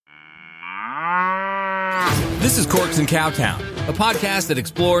This is Corks in Cowtown, a podcast that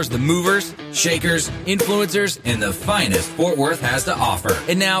explores the movers, shakers, influencers, and the finest Fort Worth has to offer.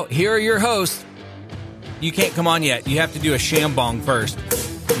 And now, here are your hosts. You can't come on yet. You have to do a shambong first.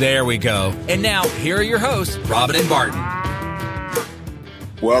 There we go. And now, here are your hosts, Robin and Barton.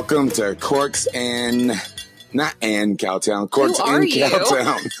 Welcome to Corks and... Not and Cowtown. Corks in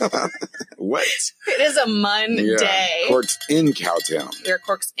Cowtown. What? It is a Monday. Yeah, Corks in Cowtown. We're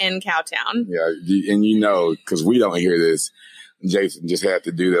Corks in Cowtown. Yeah, and you know, because we don't hear this, Jason just had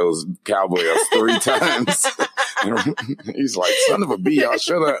to do those cowboys 3 times. He's like, son of a bee, y'all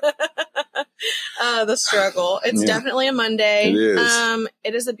shut up. The struggle. It's definitely a Monday. It is.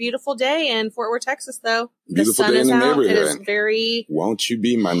 It is a beautiful day in Fort Worth, Texas, though. Beautiful the sun day is in the out. neighborhood. It is very Won't you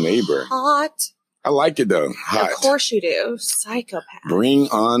be my neighbor? hot. I like it though. Hot. Of course you do. Psychopath. Bring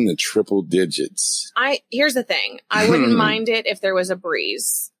on the triple digits. Here's the thing. I wouldn't mind it if there was a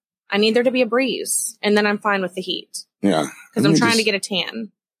breeze. I need there to be a breeze, and then I'm fine with the heat. Yeah. Because I'm trying to get a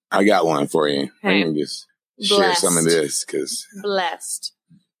tan. I got one for you. Hey. I can just share some of this because Blessed.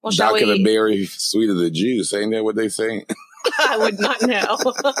 Well, shall dark of the we? berry, sweet of the juice. Ain't that what they say? I would not know.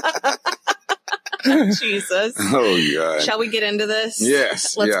 Jesus. Oh, God. Shall we get into this?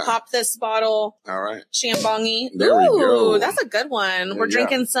 Yes. Let's yeah. pop this bottle. All right. Shambongy. There we go. That's a good one. We're Yeah.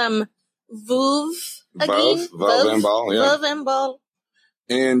 drinking some Veuve again. Veuve and Ball, yeah. Veuve and Ball.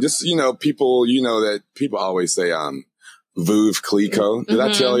 And just, people, that people always say, Veuve Clicquot. Did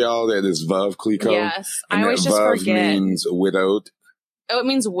I tell y'all that it's Veuve Clicquot? Yes. And I always that just Veuve forget. means widowed. Oh, it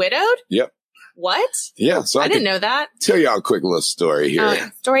means widowed? Yep. What? Yeah. So I didn't can know that. tell y'all a quick little story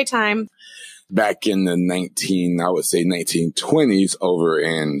here. Story time. Back in the 1920s over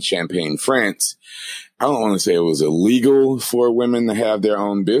in Champagne, France. I don't want to say it was illegal for women to have their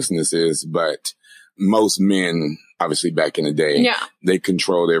own businesses, but most men, obviously back in the day, they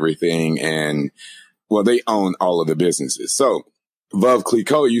controlled everything and, they own all of the businesses. So Veuve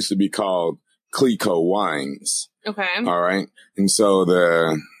Clicquot used to be called Clicquot Wines. Okay. All right. And so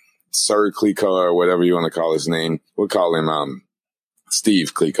the Sir Clicquot or whatever you want to call his name, we'll call him,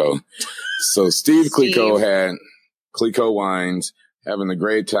 Steve Clicquot. So Steve Clicquot had Clicquot Wines, having a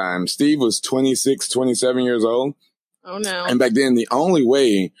great time. Steve was 26, 27 years old. Oh, no. And back then, the only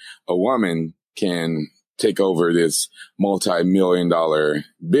way a woman can take over this multi-million-dollar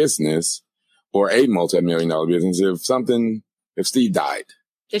business or a multi-million-dollar business if Steve died.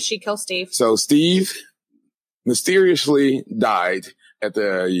 Did she kill Steve? So Steve mysteriously died at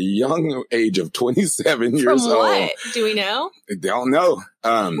the young age of 27 years old. From what? Do we know? I don't know.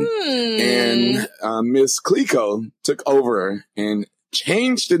 And Miss Clicquot took over and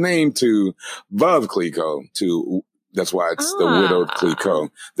changed the name to Veuve Clicquot that's why it's the widowed Clicquot.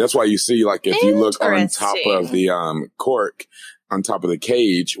 That's why you see, like, if you look on top of the cork, on top of the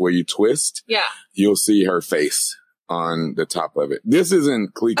cage where you twist, you'll see her face on the top of it. This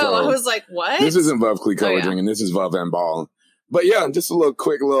isn't Clicquot. Oh, I was like, what? This isn't Veuve Clicquot we're drinking. This is Veuve and Ball. But yeah, just a little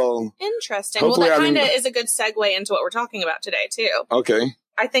quick little. Interesting. Well, that kind of is a good segue into what we're talking about today, too. Okay.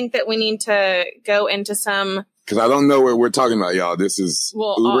 I think that we need to go into some. Because I don't know what we're talking about, y'all. This is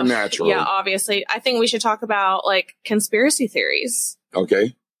uber natural. Yeah, obviously. I think we should talk about, like, conspiracy theories.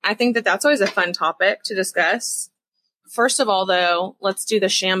 Okay. I think that that's always a fun topic to discuss. First of all, though, let's do the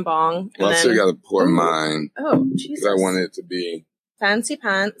shambong. Well, I still got to pour mine. Oh, Jesus. I want it to be. Fancy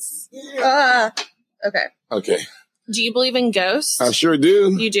pants. Okay. Okay. Do you believe in ghosts? I sure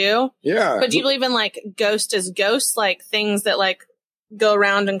do. You do? Yeah. But do you believe in, like, ghosts as ghosts, like things that, like, go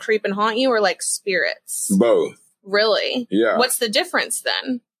around and creep and haunt you, or like spirits? Both. Really? Yeah. What's the difference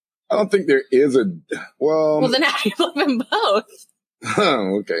then? I don't think there is a, Well, then how do you believe in both?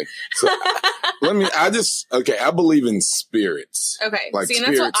 Okay. So I believe in spirits. Okay. Like see, and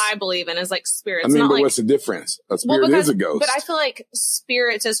spirits. that's what I believe in, is like spirits. I mean, not but like, what's the difference? A spirit is a ghost. But I feel like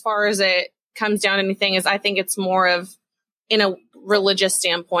spirits, as far as it comes down to anything, is I think it's more of, in a religious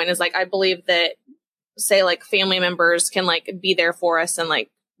standpoint, is like, I believe that, say, like, family members can, like, be there for us in,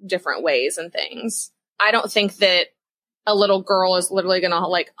 like, different ways and things. I don't think that a little girl is literally going to,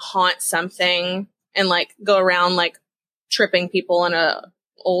 like, haunt something and, like, go around, like, tripping people in a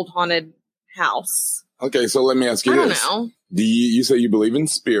old haunted house. Okay, so let me ask you this. I don't know. Do you say you believe in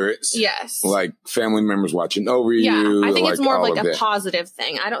spirits? Yes. Like family members watching over you? Yeah, I think like it's more of like a that. positive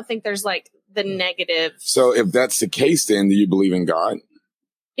thing. I don't think there's like the negative. So if that's the case, then do you believe in God?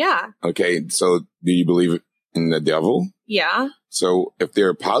 Yeah. Okay, so do you believe in the devil? Yeah. So if there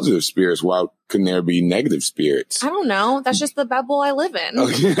are positive spirits, why couldn't there be negative spirits? I don't know. That's just the bubble I live in.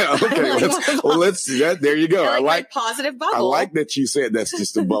 Okay, there you go. I like positive bubble. I like that you said that's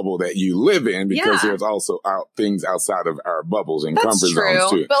just the bubble that you live in, because there's also things outside of our bubbles and comfort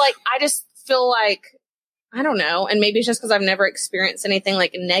zones too. But like, I just feel like I don't know. And maybe it's just because I've never experienced anything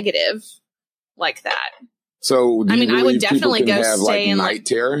like negative like that. So do you I would believe definitely people can go have stay like in night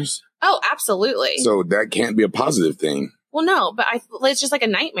terrors? Oh, absolutely. So that can't be a positive thing. Well, no, but it's just like a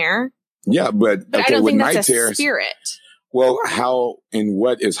nightmare. Yeah, but I okay, don't with think night that's a terrors, spirit. well, how and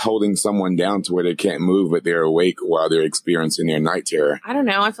what is holding someone down to where they can't move, but they're awake while they're experiencing their night terror? I don't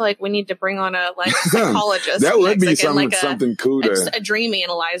know. I feel like we need to bring on a psychologist. That would be Mexican, something cool to a dream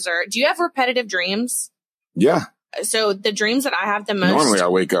analyzer. Do you have repetitive dreams? Yeah. So the dreams that I have the most. Normally I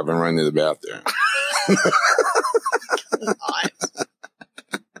wake up and run to the bathroom.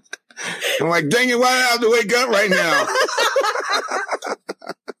 I'm like, dang it, why do I have to wake up right now?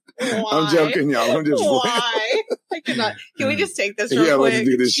 I'm joking, y'all. I'm just Why? I cannot. Can we just take this real quick? Yeah, let's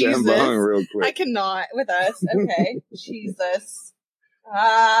do this shambong real quick. I cannot with us. Okay. Jesus.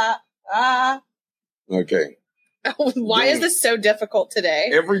 Okay. Why is this so difficult today?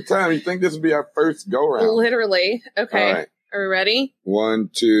 Every time you think this would be our first go round. Literally. Okay. All right. Are we ready?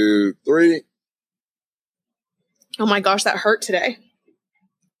 1, 2, 3. Oh my gosh, that hurt today.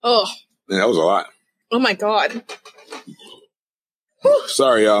 Oh. Man, that was a lot. Oh my God.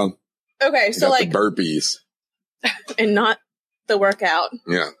 Sorry, y'all. Okay, so like the burpees. And not the workout.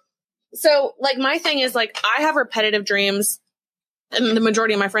 Yeah. So like my thing is like I have repetitive dreams, and the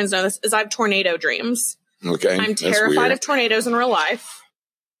majority of my friends know this, is I have tornado dreams. Okay. I'm terrified of tornadoes in real life.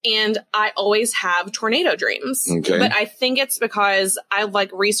 And I always have tornado dreams. Okay. But I think it's because I've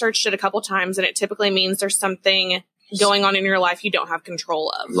like researched it a couple times, and it typically means there's something going on in your life you don't have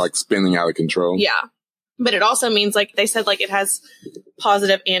control of. Like spinning out of control. Yeah. But it also means like they said, like it has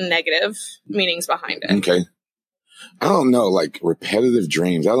positive and negative meanings behind it. Okay. I don't know, like repetitive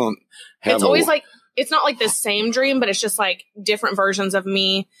dreams. I don't have It's always like, it's not like the same dream, but it's just like different versions of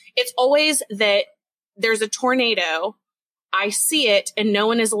me. It's always that there's a tornado. I see it and no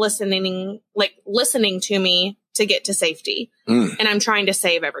one is listening to me to get to safety. And I'm trying to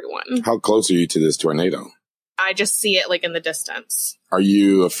save everyone. How close are you to this tornado? I just see it like in the distance. Are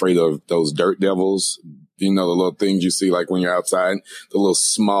you afraid of those dirt devils? You know, the little things you see like when you're outside, the little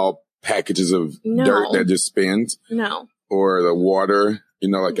small packages of dirt that just spins? No. Or the water, you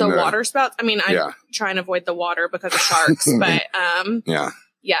know, like the water spouts. I mean, I try and avoid the water because of sharks, but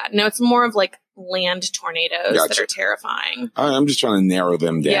yeah, no, it's more of like land tornadoes that are terrifying. I'm just trying to narrow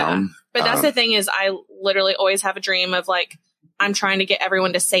them down. Yeah. But that's the thing is I literally always have a dream of like, I'm trying to get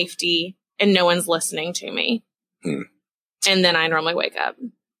everyone to safety and no one's listening to me. And then I normally wake up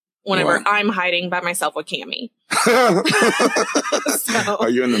whenever I'm hiding by myself with Cammie. So, are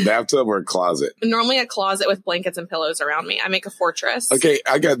you in the bathtub or a closet? Normally a closet with blankets and pillows around me. I make a fortress. Okay,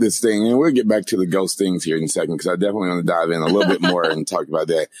 I got this thing, and we'll get back to the ghost things here in a second, because I definitely want to dive in a little bit more and talk about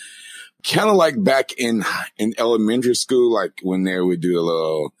that. Kind of like back in elementary school, like when they would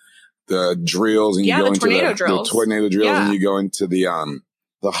do the drills, and you go into the tornado drills, and you go into the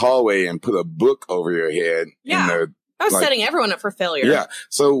hallway and put a book over your head. Yeah. I was setting everyone up for failure. Yeah.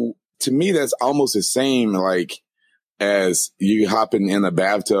 So to me, that's almost the same, like, as you hopping in a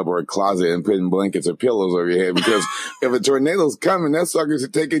bathtub or a closet and putting blankets or pillows over your head, because if a tornado's coming, that sucker's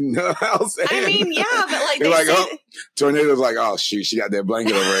taking the house. I mean, yeah, but like, they're like, tornado's like, oh shoot, she got that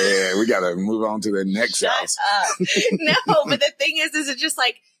blanket over her head. We got to move on to the next house. No, but the thing is it's just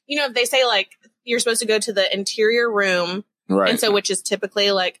like, you know, they say like you're supposed to go to the interior room. Right. And so, which is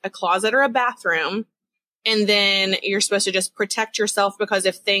typically like a closet or a bathroom. And then you're supposed to just protect yourself, because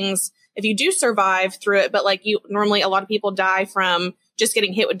if you do survive through it, but like normally a lot of people die from just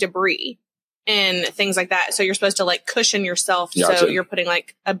getting hit with debris and things like that. So you're supposed to like cushion yourself. Gotcha. So you're putting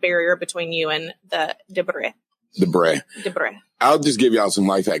like a barrier between you and the debris. I'll just give y'all some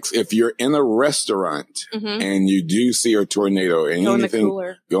life hacks. If you're in a restaurant and you do see a tornado and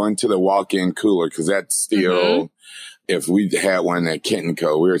go into the walk-in cooler, because that's still, if we had one at Kent &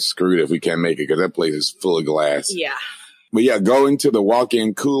 Co., we're screwed if we can't make it, because that place is full of glass. Yeah. But yeah, go into the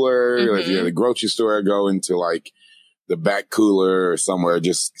walk-in cooler. If you're at the grocery store, go into like the back cooler or somewhere.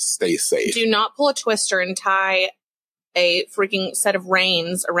 Just stay safe. Do not pull a twister and tie a freaking set of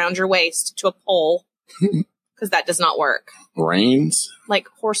reins around your waist to a pole, because that does not work. Reins? Like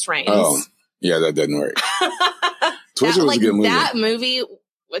horse reins. Oh, yeah, that doesn't work. Twister was a good movie. That movie,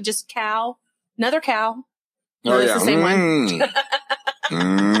 just cow, another cow. Oh, yeah. It's the same one.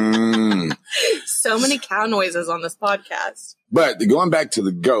 So many cow noises on this podcast. But going back to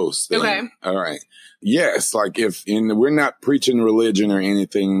the ghost thing. Okay. All right. Yes. Like we're not preaching religion or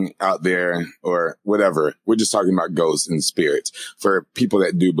anything out there or whatever. We're just talking about ghosts and spirits for people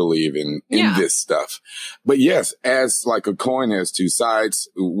that do believe in this stuff. But yes, as like a coin has two sides,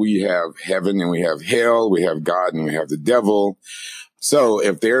 we have heaven and we have hell. We have God and we have the devil. So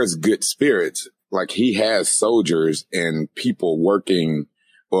if there's good spirits, like he has soldiers and people working,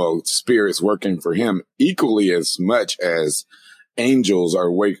 well, spirits working for him equally as much as angels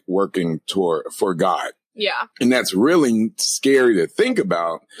are working for God. Yeah. And that's really scary to think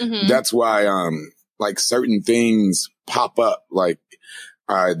about. Mm-hmm. That's why, like certain things pop up. Like,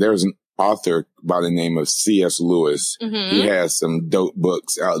 there's an author by the name of C.S. Lewis. Mm-hmm. He has some dope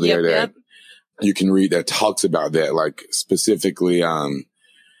books out there that you can read that talks about that. Like specifically,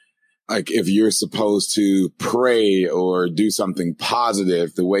 like if you're supposed to pray or do something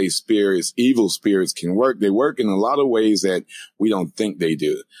positive, the way evil spirits can work, they work in a lot of ways that we don't think they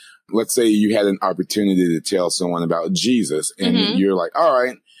do. Let's say you had an opportunity to tell someone about Jesus and Mm-hmm. you're like, all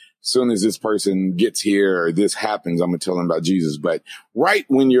right, as soon as this person gets here or this happens, I'm going to tell them about Jesus. But right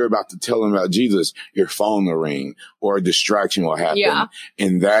when you're about to tell them about Jesus, your phone will ring or a distraction will happen. Yeah.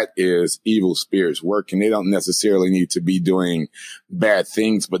 And that is evil spirits working. They don't necessarily need to be doing bad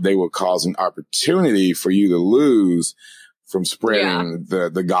things, but they will cause an opportunity for you to lose from spreading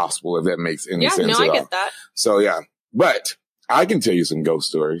the gospel, if that makes any sense at all. I get that. So yeah, but I can tell you some ghost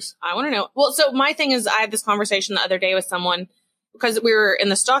stories. I want to know. Well, so my thing is, I had this conversation the other day with someone because we were in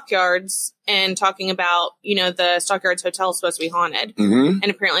the Stockyards and talking about, the Stockyards Hotel is supposed to be haunted. Mm-hmm. And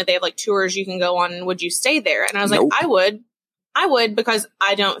apparently they have like tours you can go on. And would you stay there? And I was Nope. like, I would because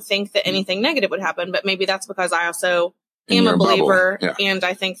I don't think that anything negative would happen. But maybe that's because I also am a believer and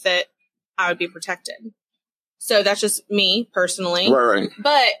I think that I would be protected. So that's just me personally. Right.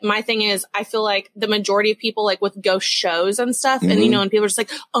 But my thing is, I feel like the majority of people, like with ghost shows and stuff, and and people are just like,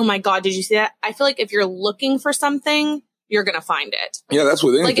 oh my God, did you see that? I feel like if you're looking for something, you're going to find it. Yeah, that's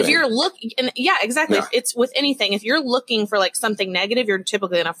with anything. Like if you're looking, yeah, exactly. Yeah. It's with anything. If you're looking for like something negative, you're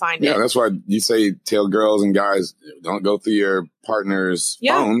typically going to find it. Yeah, that's why you say tell girls and guys, don't go through your partner's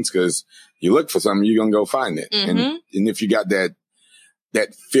phones because you look for something, you're going to go find it. Mm-hmm. And if you got that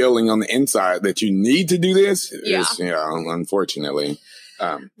feeling on the inside that you need to do this, unfortunately.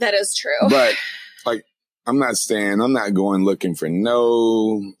 That is true. But like, I'm not going looking for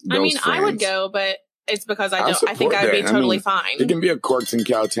no ghost I would go, but it's because I think I would be totally fine. It can be a Corks and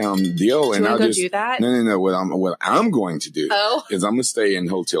Cowtown deal. And I'll just do that. No. What I'm going to do is I'm going to stay in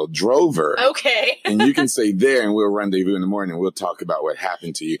Hotel Drover. Okay. And you can stay there and we'll rendezvous in the morning. We'll talk about what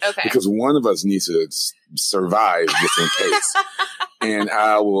happened to you. Okay. Because one of us needs to survive just in case. And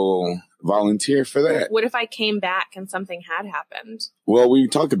I will volunteer for that. What if I came back and something had happened? Well, we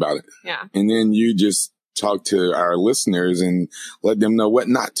talk about it. Yeah. And then you just talk to our listeners and let them know what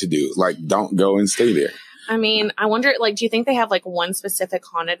not to do. Like, don't go and stay there. I mean, I wonder, like, do you think they have like one specific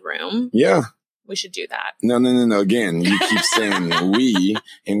haunted room? Yeah. We should do that. No. Again, you keep saying we,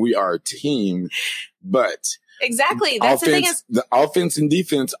 and we are a team, but exactly. That's the thing is the offense and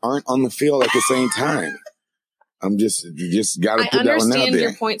defense aren't on the field at the same time. I'm just got to put that one out there. I understand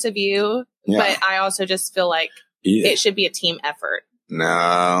your points of view, but I also just feel like it should be a team effort.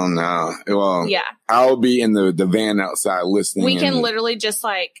 No. Well, I'll be in the van outside listening. We can literally just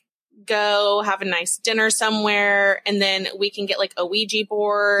like go have a nice dinner somewhere and then we can get like a Ouija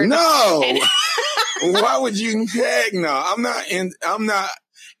board. No. Why would you? Heck no. I'm not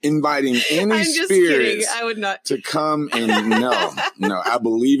inviting any I'm just spirits kidding. I would not to come and no. I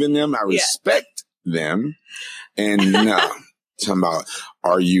believe in them. I respect them. And no. Talking about,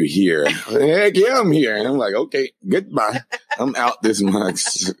 are you here? Heck yeah, I'm here. And I'm like, okay, goodbye. I'm out this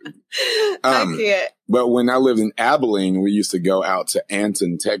much. I can't. But when I lived in Abilene, we used to go out to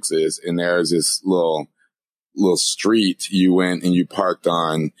Anson, Texas, and there's this little street you went and you parked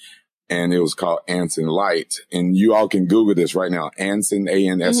on, and it was called Anson Light. And you all can Google this right now. Anson,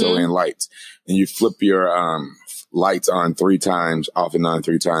 ANSON Lights. And you flip your lights on 3 times, off and on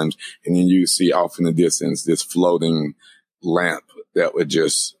 3 times, and then you see off in the distance this floating lamp that would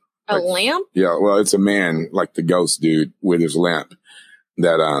just a lamp? Yeah, well, it's a man like the ghost dude with his lamp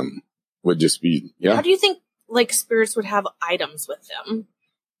that would just be How do you think like spirits would have items with them?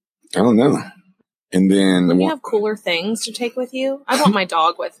 I don't know. And then you have cooler things to take with you. I want my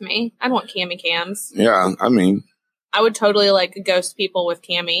dog with me. I'd want Cammy cams. Yeah, I mean, I would totally like ghost people with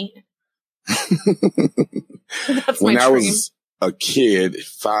Cammy. That's when my I dream. was a kid,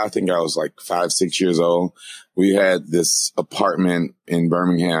 I think I was like 5, 6 years old. We had this apartment in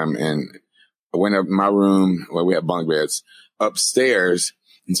Birmingham, and I went up in my room where we had bunk beds upstairs.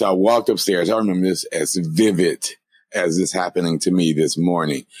 And so I walked upstairs. I remember this as vivid as this happening to me this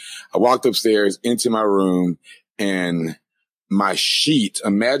morning. I walked upstairs into my room, and my sheet,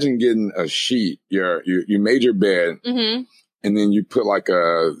 imagine getting a sheet, you made your bed, and then you put like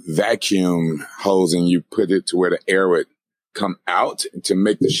a vacuum hose and you put it to where the air would come out to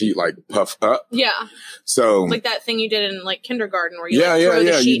make the sheet like puff up. Yeah. So like that thing you did in like kindergarten where you throw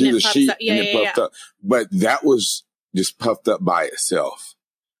the sheet you do and the it puffs sheet up. and it puffed up. But that was just puffed up by itself.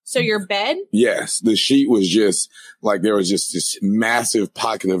 So your bed? Yes. The sheet was just like, there was just this massive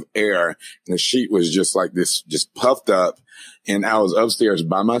pocket of air and the sheet was just like this, just puffed up. And I was upstairs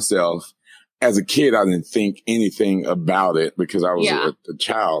by myself. As a kid, I didn't think anything about it because I was a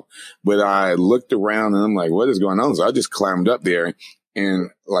child, but I looked around and I'm like, what is going on? So I just climbed up there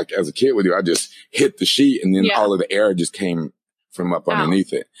and like as a kid would do, I just hit the sheet and then all of the air just came from up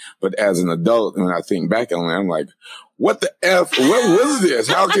underneath it. But as an adult, when I think back on it, I'm like, what the F? What was this?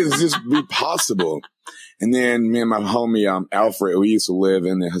 How could this be possible? And then me and my homie, Alfred, we used to live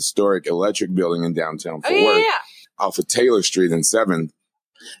in the historic Electric Building in downtown Fort Worth off of Taylor Street and 7th.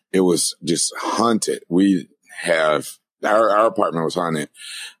 It was just haunted. We have our apartment was haunted.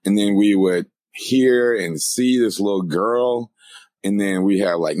 And then we would hear and see this little girl. And then we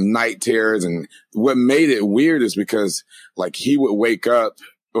have like night terrors. And what made it weird is because like he would wake up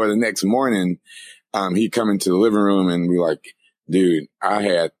or the next morning, he'd come into the living room and be like, dude, I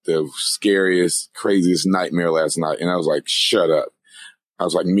had the scariest, craziest nightmare last night. And I was like, shut up. I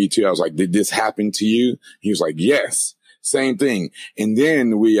was like, me too. I was like, did this happen to you? He was like, yes. Same thing. And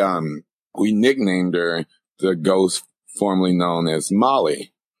then we nicknamed her the ghost formerly known as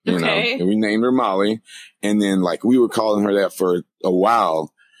Molly, you know, and we named her Molly. And then like we were calling her that for a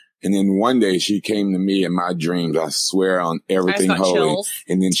while. And then one day she came to me in my dreams. I swear on everything holy. Chills.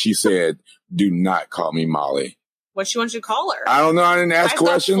 And then she said, do not call me Molly. What she wants you to call her? I don't know. I didn't ask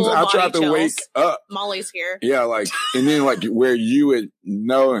questions. I tried to wake up. Molly's here. Yeah, like, and then like where you would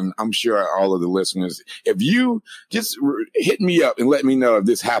know, and I'm sure all of the listeners, if you just hit me up and let me know if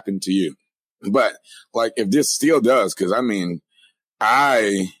this happened to you. But like if this still does, because I mean,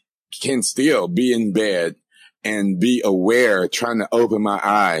 I can still be in bed and be aware, trying to open my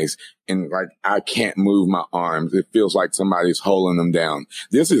eyes, and like I can't move my arms. It feels like somebody's holding them down.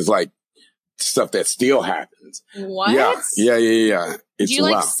 This is like stuff that still happens. What? Yeah. Do you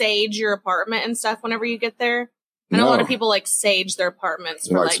like sage your apartment and stuff whenever you get there? I know a lot of people like sage their apartments.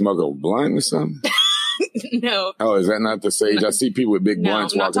 For like smoke a blunt or something? No. Oh, is that not the sage? I see people with big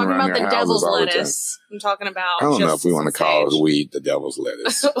blunts walking around their houses all the time. I'm talking about. I don't know if we want to call it weed the devil's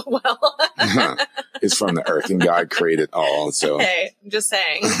lettuce. Well, it's from the earth and God created all. So, hey, I'm just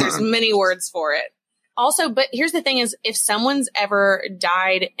saying, there's many words for it. Also, but here's the thing is, if someone's ever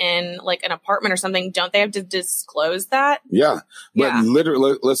died in like an apartment or something, don't they have to disclose that? Yeah. But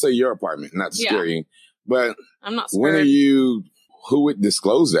literally, let's say your apartment, not scary, but I'm not scared. Who would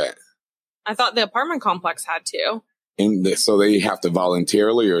disclose that? I thought the apartment complex had to. And so they have to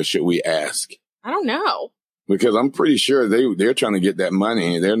voluntarily, or should we ask? I don't know. Because I'm pretty sure they're trying to get that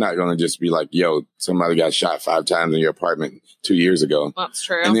money. They're not going to just be like, yo, somebody got shot 5 times in your apartment 2 years ago. That's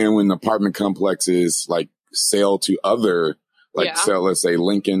true. And then when the apartment complexes like sell to other, sell, let's say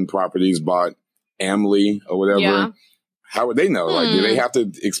Lincoln Properties bought Amley or whatever. How would they know? Like, do they have to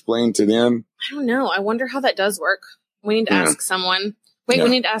explain to them? I don't know. I wonder how that does work. We need to ask someone. Wait, we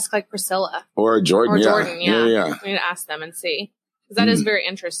need to ask like Priscilla. Or Jordan. Yeah. We need to ask them and see. Because that is very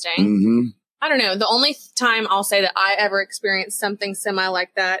interesting. Mm-hmm. I don't know. The only time I'll say that I ever experienced something semi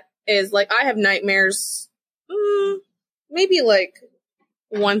like that is like I have nightmares maybe like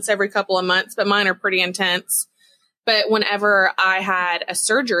once every couple of months, but mine are pretty intense. But whenever I had a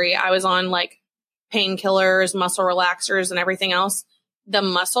surgery, I was on like painkillers, muscle relaxers, and everything else. The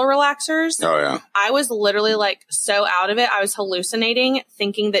muscle relaxers. Oh, yeah. I was literally like so out of it. I was hallucinating,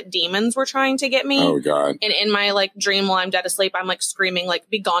 thinking that demons were trying to get me. Oh, God. And in my like dream while I'm dead asleep, I'm like screaming, like,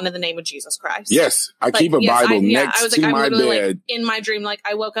 be gone in the name of Jesus Christ. Yes. I keep a Bible next to my bed. Like, in my dream, like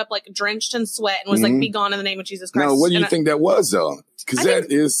I woke up like drenched in sweat and was like, be gone in the name of Jesus Christ. Now, what do you think that was though? Because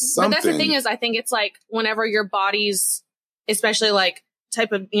that is something. But that's the thing is, I think it's like whenever your body's, especially like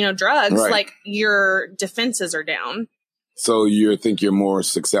type of, drugs, like your defenses are down. So you think you're more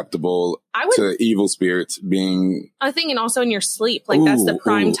susceptible to evil spirits being... I think, and also in your sleep, like that's the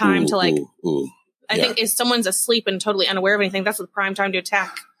prime time to like... I think if someone's asleep and totally unaware of anything, that's the prime time to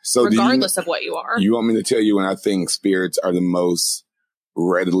attack, regardless of what you are. You want me to tell you when I think spirits are the most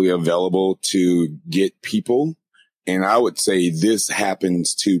readily available to get people? And I would say this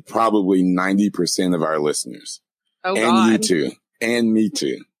happens to probably 90% of our listeners. Oh, and God. you too. And me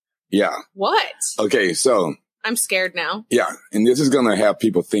too. Yeah. What? Okay, so... I'm scared now. Yeah. And this is going to have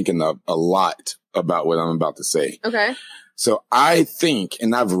people thinking a lot about what I'm about to say. Okay. So I think,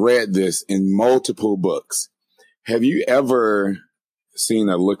 and I've read this in multiple books. Have you ever seen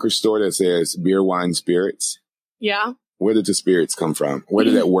a liquor store that says beer, wine, spirits? Yeah. Where did the spirits come from? Where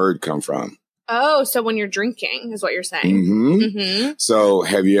did that word come from? Oh, so when you're drinking is what you're saying. Mm-hmm. So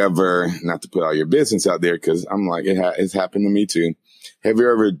have you ever, not to put all your business out there, because I'm like, it's happened to me too. Have you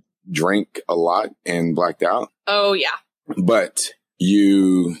ever drank a lot and blacked out? Oh, yeah. But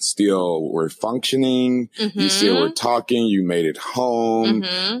you still were functioning. You still were talking. You made it home,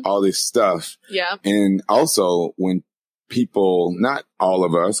 all this stuff. Yeah. And also when people, not all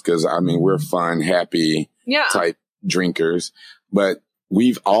of us, because I mean, we're fun, happy type drinkers, but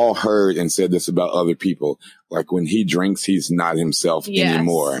we've all heard and said this about other people. Like when he drinks, he's not himself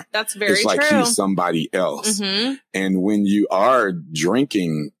anymore. That's very true. It's like he's somebody else. And when you are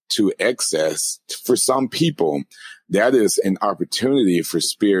drinking to excess, for some people, that is an opportunity for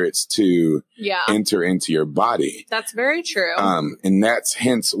spirits to enter into your body. That's very true. And that's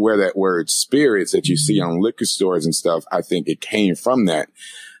hence where that word spirits that you see on liquor stores and stuff, I think it came from that.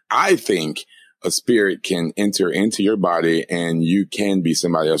 I think a spirit can enter into your body and you can be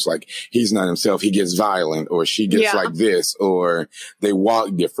somebody else. Like he's not himself. He gets violent or she gets like this, or they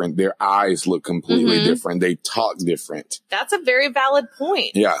walk different. Their eyes look completely different. They talk different. That's a very valid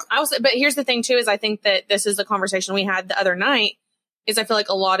point. Yeah. But here's the thing too, is I think that this is the conversation we had the other night, is I feel like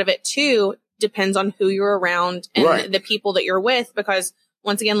a lot of it too depends on who you're around and the people that you're with, because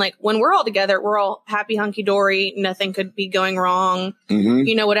once again, like when we're all together, we're all happy, hunky dory. Nothing could be going wrong,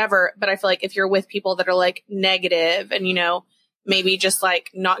 you know, whatever. But I feel like if you're with people that are like negative and, you know, maybe just like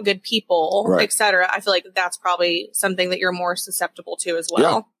not good people, et cetera, I feel like that's probably something that you're more susceptible to as well.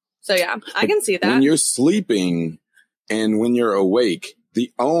 Yeah. So yeah, I can see that. When you're sleeping and when you're awake,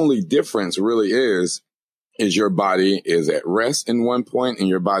 the only difference really is your body is at rest in one point and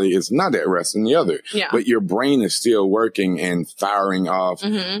your body is not at rest in the other. Yeah. But your brain is still working and firing off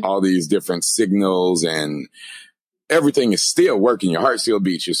all these different signals, and everything is still working. Your heart still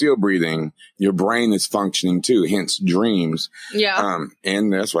beats. You're still breathing. Your brain is functioning too, hence dreams. Yeah.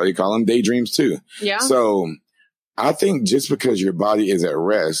 And that's why they call them daydreams too. Yeah. So I think just because your body is at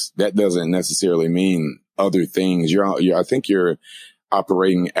rest, that doesn't necessarily mean other things. I think you're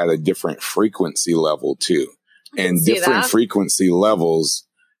operating at a different frequency level too. And different frequency levels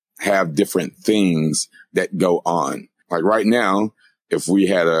have different things that go on. Like right now, if we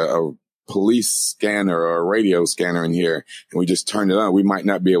had a police scanner or a radio scanner in here and we just turned it on, we might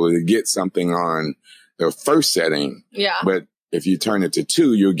not be able to get something on the first setting. Yeah. But if you turn it to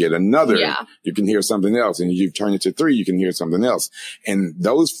 2, you'll get another. Yeah. You can hear something else. And if you turn it to 3, you can hear something else. And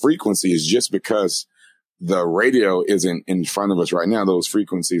those frequencies, just because the radio isn't in front of us right now, those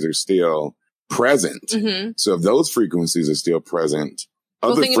frequencies are still present. So if those frequencies are still present,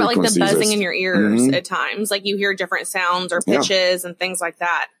 think about like the buzzing in your ears at times. Like you hear different sounds or pitches and things like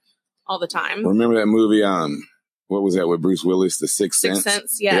that all the time. Remember that movie, what was that with Bruce Willis, The Sixth Sense? Sixth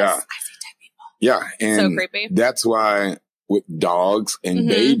Sense, yes. Yeah. I see dead people. Yeah. And so creepy. That's why with dogs and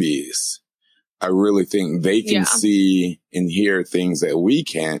babies, I really think they can see and hear things that we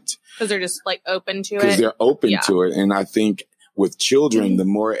can't. Because they're just like open to it. Because they're open to it. And I think with children, the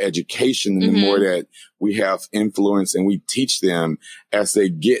more education and the more that we have influence and we teach them as they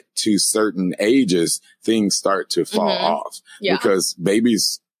get to certain ages, things start to fall off. Yeah. Because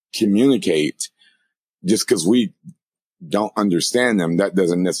babies communicate. Just because we don't understand them, that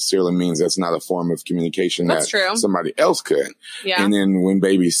doesn't necessarily mean that's not a form of communication that somebody else could. Yeah. And then when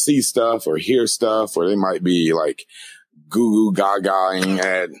babies see stuff or hear stuff, or they might be like goo goo gaga-ing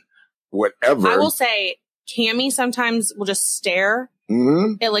at whatever. I will say Cammy sometimes will just stare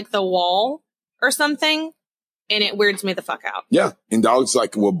at like the wall or something, and it weirds me the fuck out. Yeah. And dogs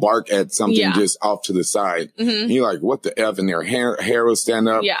like will bark at something just off to the side. And you're like, what the F? And their hair will stand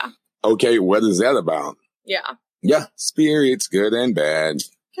up. Yeah. Okay. What is that about? Yeah. Yeah. Spirits, good and bad.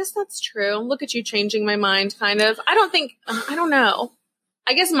 Guess that's true. Look at you changing my mind, kind of. I don't know.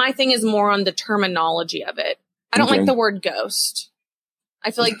 I guess my thing is more on the terminology of it. I don't like the word ghost. I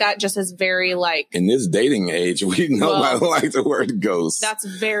feel like that just is very like... In this dating age, we know I don't like the word ghost. That's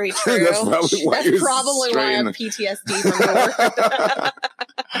very true. That's probably why I have PTSD from the word.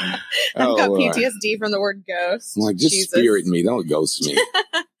 I've got PTSD from the word ghost. I'm like, just spirit me. Don't ghost me.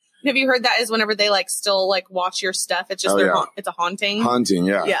 Have you heard that is whenever they like still like watch your stuff, it's just it's a haunting? Haunting,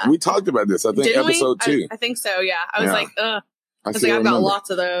 yeah. We talked about this, I think, episode 2. I think so, yeah. I was like, ugh. I've got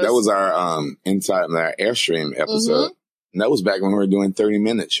lots of those. That was our Inside our Airstream episode. And that was back when we were doing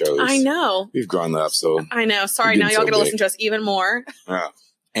 30-minute shows. I know. We've grown up, so. I know. Sorry, now y'all get to listen to us even more. Yeah.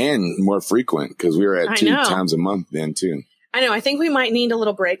 And more frequent, because we were at 2 times a month then, too. I know. I think we might need a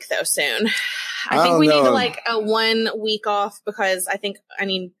little break, though, soon. I think we need like a 1 week off, because I think I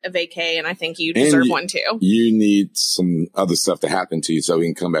need a vacay, and I think you deserve one, too. You need some other stuff to happen to you so we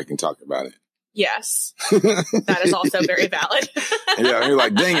can come back and talk about it. Yes. That is also very valid. Yeah, you're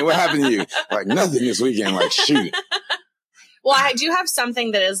like, dang it, what happened to you? Like, nothing this weekend. Like, shoot. Well, I do have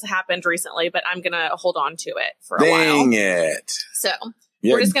something that has happened recently, but I'm going to hold on to it for a while. Dang it. So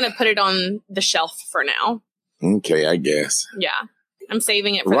we're just going to put it on the shelf for now. Okay, I guess. Yeah. I'm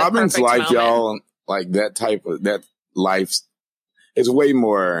saving it for Robin's the perfect life, moment. y'all, like that life is way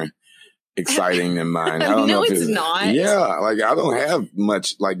more exciting than mine. I don't No, know if it's not. Yeah, like I don't have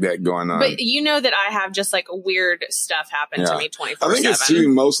much like that going on. But you know that I have just like weird stuff happen to me 24/7. I think it's too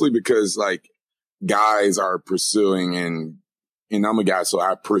mostly because like guys are pursuing and I'm a guy, so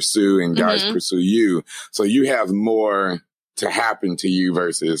I pursue and guys pursue you. So you have more to happen to you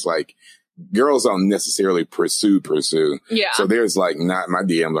versus like girls don't necessarily pursue. Yeah. So there's like not my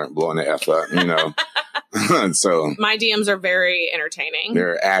DMs aren't blowing the F up, you know. So my DMs are very entertaining.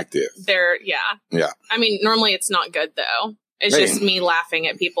 They're active. Yeah. I mean, normally it's not good though. It's just me laughing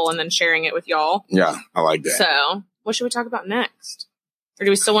at people and then sharing it with y'all. Yeah, I like that. So what should we talk about next? Or do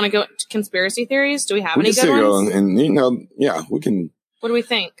we still want to go to conspiracy theories? Do we have any good ones? And we can. What do we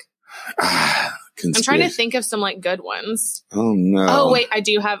think? I'm trying to think of some like good ones. Oh no. Oh wait,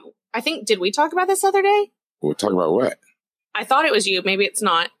 did we talk about this the other day? We'll talk about what? I thought it was you. Maybe it's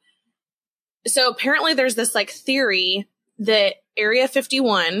not. So apparently there's this like theory that Area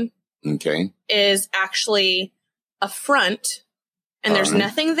 51 is actually a front and there's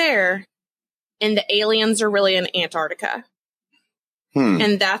nothing there. And the aliens are really in Antarctica.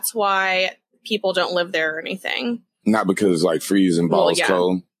 And that's why people don't live there or anything. Not because it's like freezing balls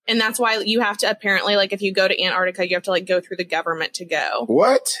cold. And that's why you have to apparently, like, if you go to Antarctica, you have to like go through the government to go.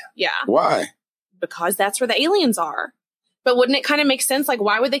 What? Yeah. Why? Because that's where the aliens are. But wouldn't it kind of make sense? Like,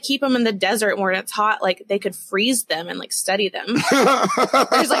 why would they keep them in the desert when it's hot? Like, they could freeze them and like study them.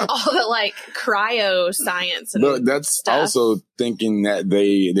 There's like all the like cryo science. And but that's stuff. Also thinking that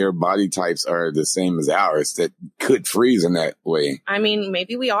their body types are the same as ours that could freeze in that way. I mean,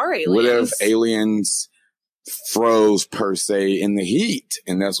 maybe we are aliens. What if aliens froze per se in the heat?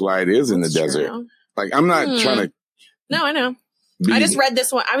 And that's why it is in the desert. Like, I'm not trying to. No, I know. I just read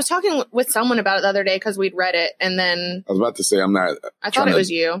this one. I was talking with someone about it the other day because we'd read it, and then I was about to say I thought it was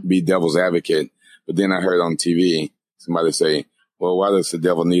you. Be devil's advocate, but then I heard on TV somebody say, "Well, why does the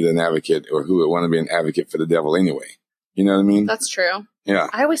devil need an advocate, or who would want to be an advocate for the devil anyway?" You know what I mean? That's true. Yeah,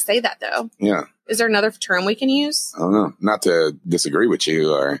 I always say that though. Yeah. Is there another term we can use? I don't know. Not to disagree with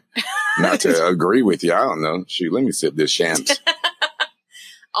you or not to agree with you. I don't know. Shoot, let me sip this shams.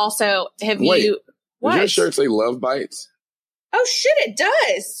 Also, have Wait, you? What? Does your shirt say "Love Bites"? Oh shit, it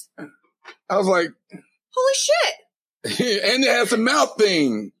does. I was like, holy shit. And it has a mouth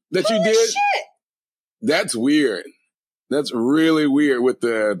thing that you did. Shit. That's weird. That's really weird with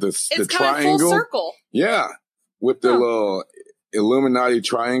the it's triangle. Kind of full circle. Yeah. With the little Illuminati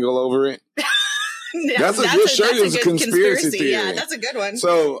triangle over it. This shirt is a conspiracy theory. Yeah, that's a good one.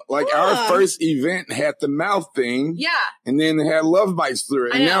 So, like, our first event had the mouth thing. Yeah. And then it had Love Bites through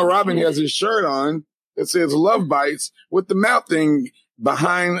it. And now Robin has his shirt on that says Love Bites with the mouth thing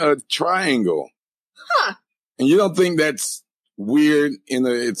behind a triangle. Huh. And you don't think that's weird in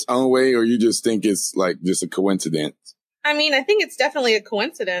its own way, or you just think it's like just a coincidence? I mean, I think it's definitely a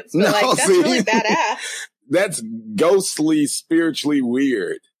coincidence, but that's really badass. That's ghostly, spiritually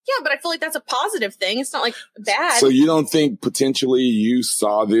weird. Yeah, but I feel like that's a positive thing. It's not like bad. So you don't think potentially you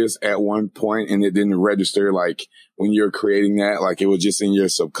saw this at one point and it didn't register like when you're creating that, like it was just in your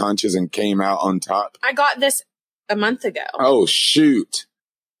subconscious and came out on top? I got this a month ago. Oh, shoot.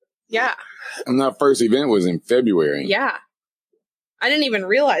 Yeah. And that first event was in February. Yeah. I didn't even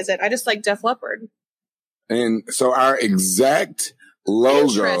realize it. I just like Def Leppard. And so our exact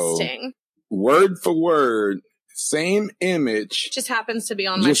logo, word for word, same image. Just happens to be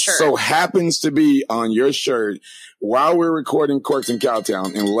on my shirt. Just so happens to be on your shirt while we're recording Quirks in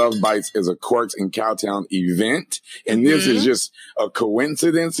Cowtown. And Love Bites is a Quirks in Cowtown event. And this is just a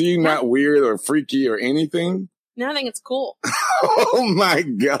coincidence. Not weird or freaky or anything. No, I think it's cool. Oh my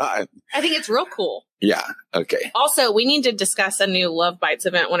God. I think it's real cool. Yeah. Okay. Also, we need to discuss a new Love Bites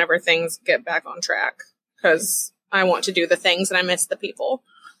event whenever things get back on track. Because I want to do the things and I miss the people.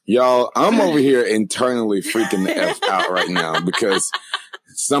 Y'all, I'm over here internally freaking the F out right now because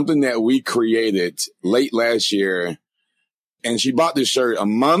something that we created late last year, and she bought this shirt a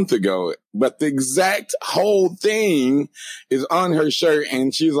month ago, but the exact whole thing is on her shirt,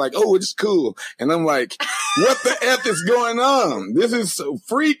 and she's like, oh, it's cool. And I'm like, what the F is going on? This is so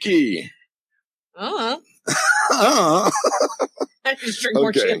freaky. I just drink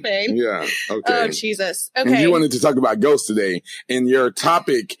more champagne. Yeah. Okay. Oh, Jesus. Okay. And you wanted to talk about ghosts today. And your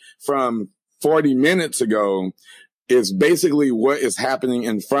topic from 40 minutes ago It's basically what is happening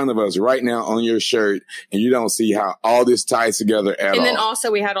in front of us right now on your shirt, and you don't see how all this ties together at all. And then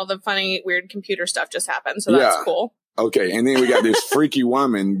also we had all the funny, weird computer stuff just happen, so that's cool. Okay, and then we got this freaky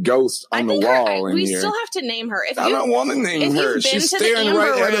woman ghost on the wall in we here. We still have to name her. I don't want to name her. She's staring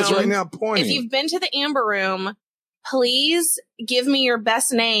right at us right now, pointing. If you've been to the Amber Room, please give me your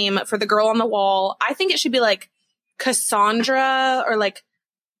best name for the girl on the wall. I think it should be like Cassandra or like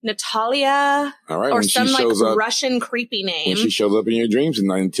Natalia, all right, or some like Russian creepy name. When she shows up in your dreams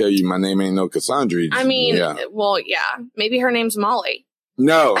tonight and tell you my name ain't no Cassandra. I mean, well, yeah, maybe her name's Molly.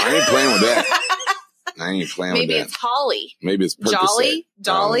 No, I ain't playing with that. I ain't playing with that. Maybe it's Holly. Maybe it's Percocet. Jolly,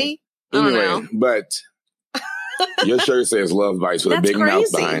 Dolly. Anyway, but your shirt says Love Bites with a big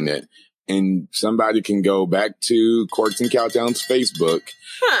mouth behind it. And somebody can go back to Quirks and Cowtown's Facebook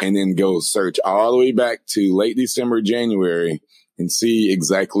and then go search all the way back to late December, January, and see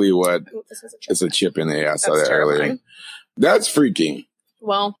exactly what it's a chip in there. I saw that earlier. That's freaky.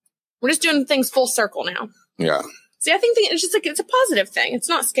 Well, we're just doing things full circle now. Yeah. See, I think it's just like, it's a positive thing. It's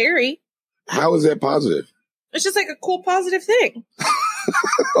not scary. How is that positive? It's just like a cool, positive thing.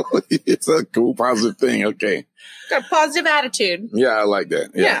 It's a cool, positive thing. Okay. Got a positive attitude. Yeah, I like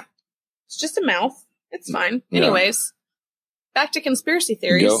that. Yeah. It's just a mouth. It's fine. Yeah. Anyways, back to conspiracy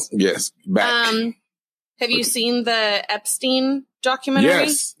theories. Yes. Back. Have you seen the Epstein documentary?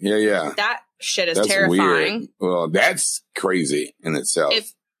 Yes. Yeah. That shit is terrifying. Weird. Well, that's crazy in itself.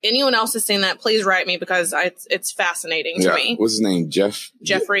 If anyone else has seen that, please write me because it's fascinating to me. What's his name?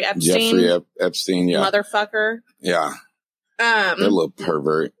 Jeffrey Epstein. Jeffrey Epstein. Yeah. Motherfucker. Yeah. That little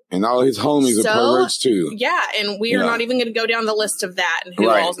pervert. And all his homies are perverts too. Yeah. And we are not even going to go down the list of that and who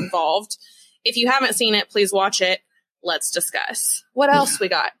all's involved. If you haven't seen it, please watch it. Let's discuss. What else we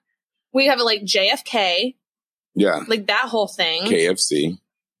got? We have like JFK. Yeah. Like that whole thing. KFC.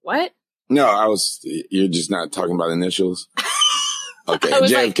 What? No, you're just not talking about initials. Okay.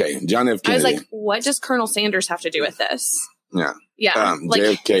 JFK. John F. Kennedy. I was like, what does Colonel Sanders have to do with this? Yeah. Yeah.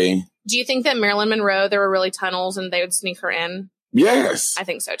 JFK. Do you think that Marilyn Monroe, there were really tunnels and they would sneak her in? Yes. I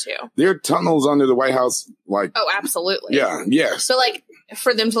think so too. There are tunnels under the White House. Oh, absolutely. Yeah. Yes. So like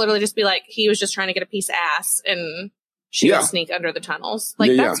for them to literally just be like, he was just trying to get a piece of ass and she would sneak under the tunnels.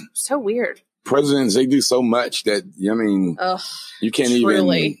 Like that's so weird. Presidents, they do so much that, I mean, you can't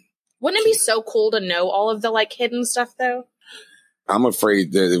even. Wouldn't it be so cool to know all of the like hidden stuff though? I'm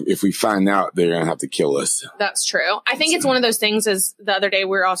afraid that if we find out, they're going to have to kill us. That's true. I think it's one of those things as the other day we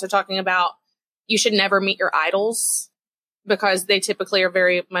were also talking about, you should never meet your idols because they typically are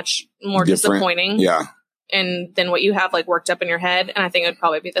very much more disappointing. Yeah. And then what you have like worked up in your head. And I think it would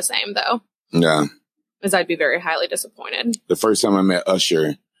probably be the same though. Yeah. Because I'd be very highly disappointed. The first time I met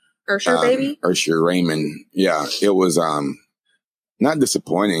Usher baby? Usher Raymond. Yeah. It was, not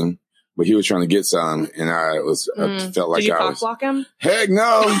disappointing. But he was trying to get some, and I felt like Did you cock block him? Heck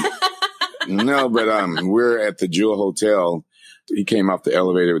no, no. But we're at the Jewel Hotel. He came off the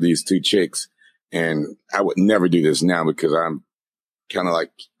elevator with these two chicks, and I would never do this now because I'm kind of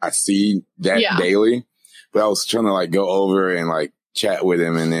like I see that daily. But I was trying to like go over and like chat with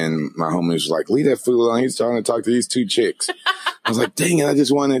him, and then my homie was like, "Leave that fool alone. He's trying to talk to these two chicks." I was like, "Dang it, I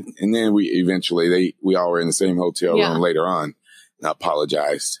just wanted." And then we all were in the same hotel room later on, and I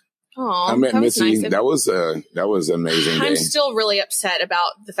apologized. Oh, I met Missy. Nice. That was amazing. I'm still really upset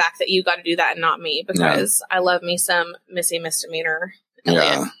about the fact that you got to do that and not me because I love me some Missy Misdemeanor. Elliott.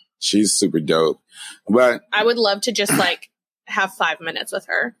 Yeah, she's super dope. But I would love to just like have 5 minutes with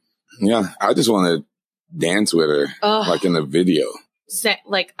her. Yeah, I just want to dance with her, like in the video.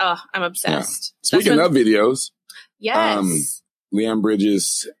 I'm obsessed. Yeah. Speaking of videos, yes, Leon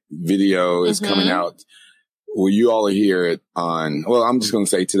Bridges' video is coming out. Well, you all are here I'm just going to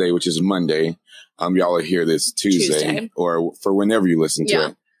say today, which is Monday. Y'all are here this Tuesday or for whenever you listen to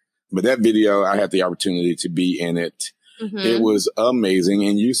it. But that video, I had the opportunity to be in it. Mm-hmm. It was amazing.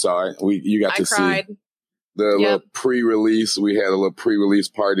 And you saw it. You got to see the little pre-release. We had a little pre-release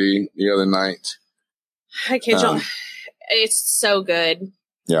party the other night. I kid you. It's so good.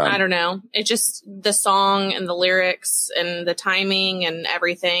 Yeah. I don't know. It just, the song and the lyrics and the timing and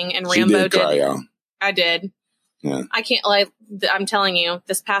everything. And Rambo did. Cry, y'all. I did. Yeah. I can't I'm telling you,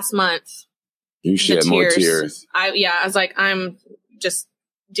 this past month. You shed more tears. I was like, I'm just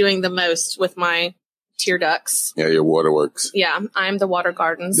doing the most with my tear ducts. Yeah, your waterworks. Yeah, I'm the Water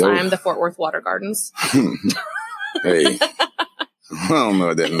Gardens. I'm the Fort Worth Water Gardens. Hey, I don't know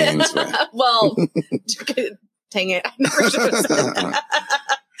what that means. Well, dang it. I never should have said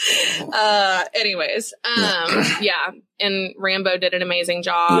that. Anyways, and Rambo did an amazing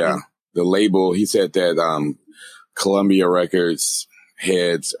job. Yeah. The label, he said that Columbia Records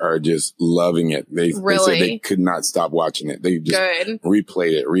heads are just loving it. They said they could not stop watching it. They just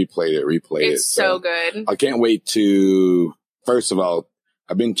replayed it. It's so good. I can't wait to, first of all,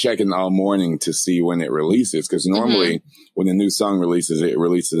 I've been checking all morning to see when it releases, because normally when a new song releases, it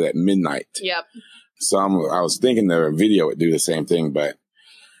releases at midnight. Yep. So I was thinking the video would do the same thing, but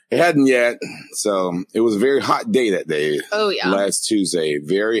it hadn't yet. So it was a very hot day that day. Oh, yeah. Last Tuesday.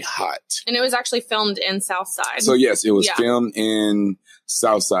 Very hot. And it was actually filmed in Southside. So, yes, it was filmed in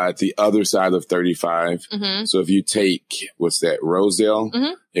Southside, the other side of 35. So if you take, Rosedale?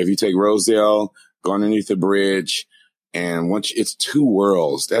 If you take Rosedale, go underneath the bridge, and it's two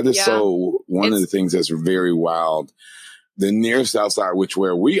worlds. That is one of the things that's very wild. The near Southside,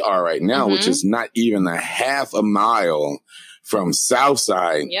 where we are right now, which is not even a half a mile from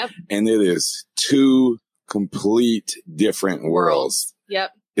Southside. Yep. And it is two complete different worlds.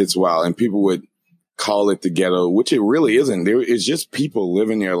 Yep. It's wild. And people would call it the ghetto, which it really isn't. It's just people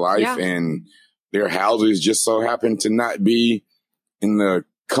living their life, and their houses just so happen to not be in the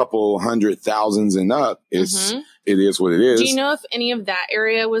couple 100,000s and up. It is what it is. Do you know if any of that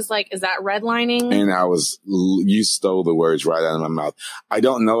area was is that redlining? And you stole the words right out of my mouth. I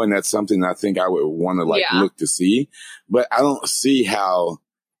don't know. And that's something I think I would want to look to see, but I don't see how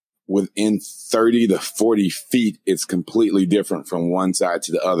within 30 to 40 feet, it's completely different from one side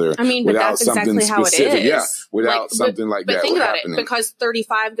to the other. I mean, but that's exactly how it is. Yeah. Without something like that. But think about happening. It, because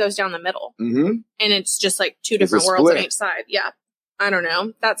 35 goes down the middle, and it's just two different worlds on each side. Yeah. I don't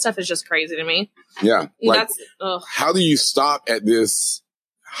know. That stuff is just crazy to me. Yeah. How do you stop at this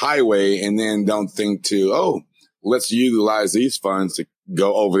highway and then don't think let's utilize these funds to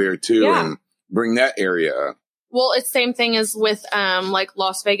go over there too and bring that area up? Well, it's same thing as with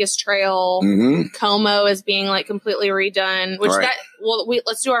Las Vegas Trail. Como is being completely redone, which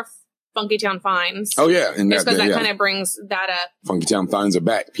let's do our Funky Town Finds. Oh yeah. And because that kind of brings that up. Funky Town Finds are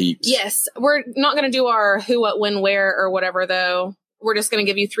back, peeps. Yes. We're not going to do our who, what, when, where, or whatever though. We're just going to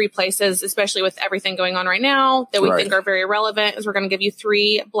give you 3 places, especially with everything going on right now, that we think are very relevant. Is we're going to give you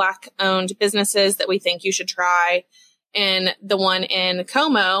 3 Black-owned businesses that we think you should try. And the one in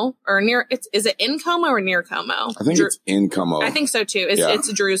Como, or near, is it in Como or near Como? I think it's in Como. I think so too.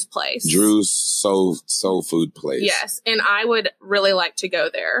 It's Drew's place. Drew's soul food place. Yes. And I would really like to go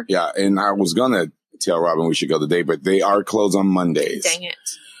there. Yeah. And I was going to tell Robin we should go today, but they are closed on Mondays. Dang it.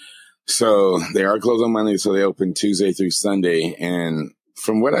 So they are closed on Monday, so they open Tuesday through Sunday. And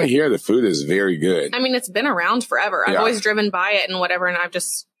from what I hear, the food is very good. I mean, it's been around forever. I've always driven by it and whatever, and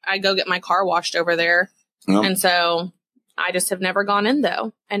I go get my car washed over there. Yep. And so I just have never gone in,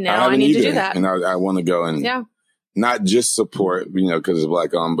 though. And now I need to do that. And I want to go and not just support, because it's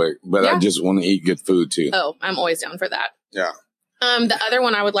Black-owned, but I just want to eat good food, too. Oh, I'm always down for that. Yeah. The other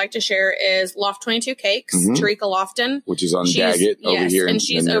one I would like to share is Loft 22 Cakes, Tarika Lofton. Which is on Daggett over here. And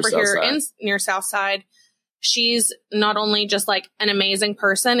she's over here near Southside. She's not only just an amazing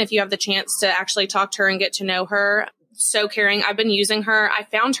person, if you have the chance to actually talk to her and get to know her, so caring. I've been using her. I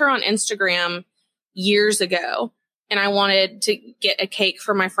found her on Instagram years ago, and I wanted to get a cake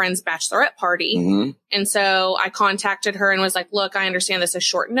for my friend's bachelorette party. And so I contacted her and was like, look, I understand this is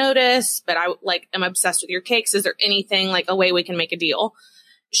short notice, but I am obsessed with your cakes. Is there anything a way we can make a deal?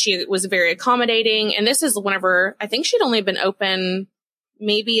 She was very accommodating. And this is whenever I think she'd only been open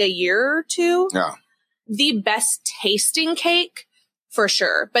maybe a year or 2. Yeah. The best tasting cake for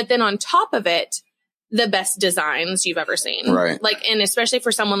sure. But then on top of it, the best designs you've ever seen. Right. And especially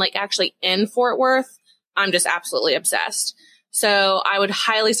for someone actually in Fort Worth, I'm just absolutely obsessed. So I would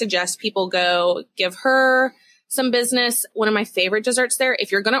highly suggest people go give her some business. One of my favorite desserts there,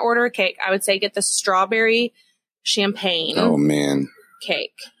 if you're going to order a cake, I would say get the strawberry champagne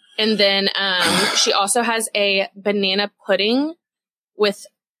cake. And then she also has a banana pudding with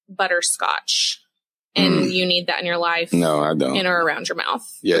butterscotch. And you need that in your life. No, I don't. In or around your mouth.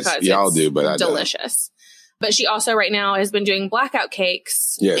 Yes, y'all do, but I don't. Delicious. But she also right now has been doing blackout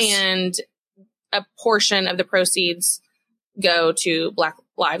cakes. Yes. And a portion of the proceeds go to Black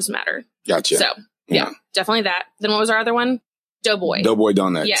Lives Matter. Gotcha. So, yeah, definitely that. Then what was our other one? Doughboy. Doughboy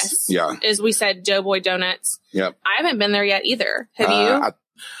Donuts. Yes. Yeah. As we said, Doughboy Donuts. Yep. I haven't been there yet either. Have you?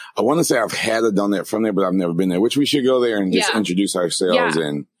 I want to say I've had a donut from there, but I've never been there, which we should go there and just introduce ourselves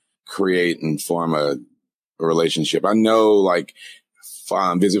and create and form a relationship. I know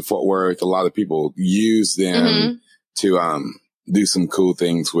Visit Fort Worth, a lot of people use them to do some cool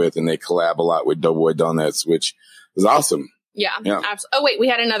things with, and they collab a lot with Doughboy Donuts, which is awesome. Yeah. Absolutely. Oh, wait, we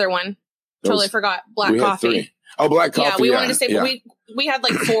had another one. Totally forgot. Black coffee. 3. Oh, black coffee. Yeah, we wanted to say, but we had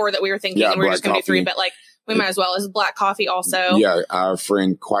 4 that we were thinking, and we were just going to do 3, but we might as well. Is black coffee also? Yeah, our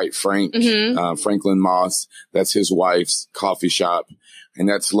friend Quite Frank, Franklin Moss, that's his wife's coffee shop. and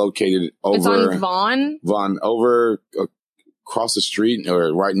that's located over. It's on Vaughn, over across the street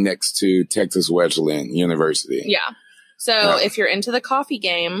or right next to Texas Wesleyan University. Yeah. So if you're into the coffee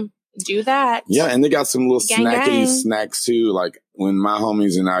game, do that. Yeah, and they got some little Gang. snacks too. Like when my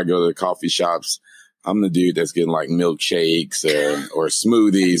homies and I go to the coffee shops, I'm the dude that's getting like milkshakes or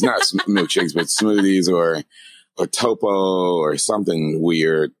smoothies, not milkshakes, but smoothies or topo or something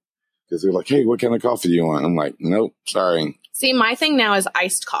weird. Because they're like, hey, what kind of coffee do you want? I'm like, nope, sorry. See, my thing now is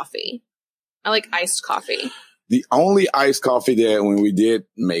iced coffee. I like iced coffee. The only iced coffee that when we did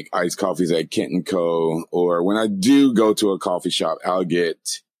make iced coffees at Kent & Co. or when I do go to a coffee shop, I'll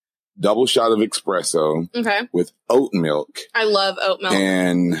get double shot of espresso with oat milk. I love oat milk.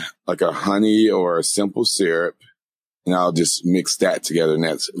 And like a honey or a simple syrup. And I'll just mix that together. And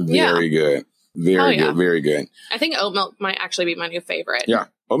that's very good. Very good. Very good. I think oat milk might actually be my new favorite. Yeah.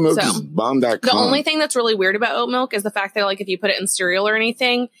 Oat milk is bomb.com. The only thing that's really weird about oat milk is the fact that like if you put it in cereal or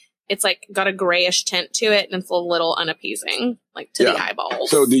anything, it's like got a grayish tint to it and it's a little unappeasing, like to the eyeballs.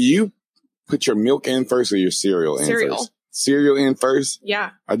 So do you put your milk in first or your cereal in first? Cereal in first?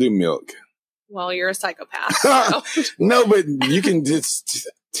 Yeah. I do milk. Well, you're a psychopath. So. No, but you can just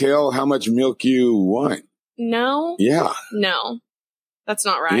tell how much milk you want. No. Yeah. No. That's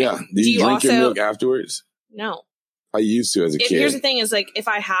not right. Yeah. Do you drink your milk afterwards? No. I used to as a kid. Here's the thing is like, if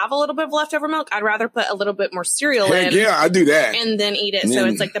I have a little bit of leftover milk, I'd rather put a little bit more cereal in. Yeah, I do that. And then eat it. So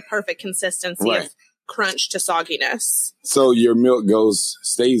it's like the perfect consistency of crunch to sogginess. So your milk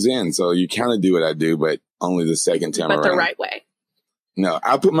stays in. So you kind of do what I do, but only the second time around. But the right way. No,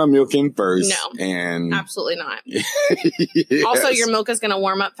 I put my milk in first. No. And absolutely not. Yes. Also, your milk is going to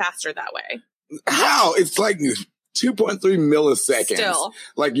warm up faster that way. How? It's like 2.3 milliseconds. Still.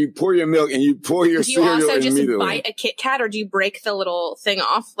 Like you pour your milk and you pour your cereal immediately. Do you also just bite a Kit Kat or do you break the little thing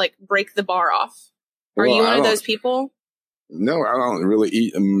off? Like break the bar off? Are you one of those people? No, I don't really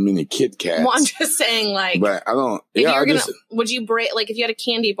eat many Kit Kats. Well, I'm just saying like. But I don't. Would you break, like if you had a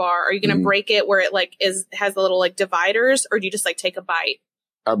candy bar, are you going to break it where it like has the little like dividers or do you just like take a bite?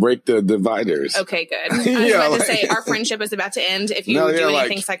 I break the dividers. Okay, good. I was about to say our friendship is about to end if you do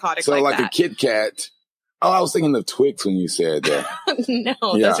anything psychotic like that. So like a Kit Kat. Oh, I was thinking of Twix when you said that.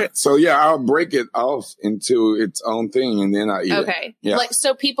 No. Yeah. So I'll break it off into its own thing and then I eat it. Okay. Yeah. Like,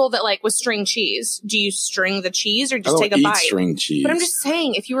 so people that like with string cheese, do you string the cheese or just take a bite? I don't eat string cheese. But I'm just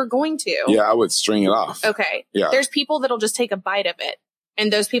saying, if you were going to. Yeah, I would string it off. Okay. Yeah. There's people that'll just take a bite of it.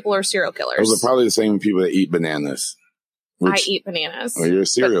 And those people are serial killers. Those are probably the same people that eat bananas. I eat bananas. Well, you're a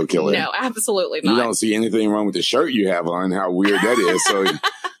serial killer. No, absolutely not. You don't see anything wrong with the shirt you have on, how weird that is. So,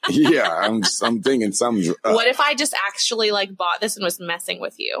 yeah, I'm thinking something's up. What if I just actually like bought this and was messing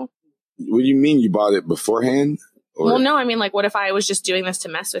with you? What do you mean you bought it beforehand? Well, no, I mean, like, what if I was just doing this to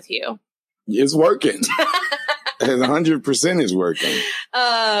mess with you? It's working. 100% is working.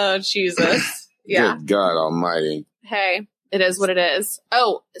 Oh, Jesus. Yeah. Good God almighty. Hey, it is what it is.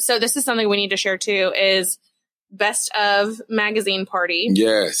 Oh, so this is something we need to share too is Best of magazine party.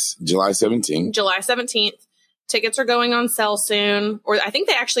 Yes. July 17th. July 17th. Tickets are going on sale soon. Or I think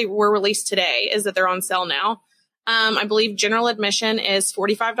they actually were released today, is that they're on sale now. I believe general admission is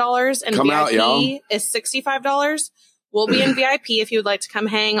 $45 and VIP is $65. We'll be in VIP if you would like to come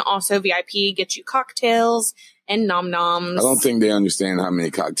hang. Also VIP get you cocktails and nom-noms. I don't think they understand how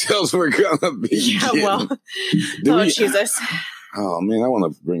many cocktails we're going to be getting. Well. Jesus. Oh, man, I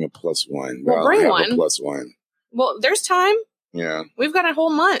want to bring a plus one. Well, bring one. A plus one. Well, there's time. Yeah. We've got a whole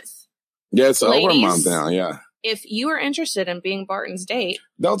month. Yeah, it's over a month now, yeah. If you are interested in being Barton's date.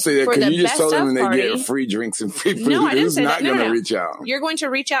 Don't say that because you just told them they get free drinks and free food. No, I didn't say that. Who's not going to reach out? You're going to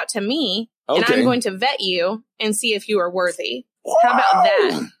reach out to me, okay. And I'm going to vet you and see if you are worthy. Wow. How about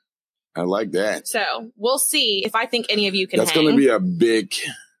that? I like that. So we'll see if I think any of you can That's going to be a big...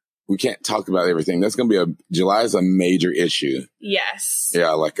 We can't talk about everything. That's going to be July is a major issue. Yes. Yeah,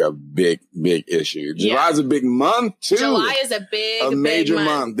 like a big issue. July is a big month too. July is a major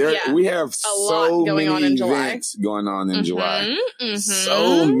month. We have so many events going on in July. Mm-hmm.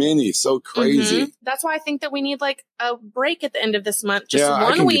 So many, so crazy. Mm-hmm. That's why I think that we need like a break at the end of this month. Just I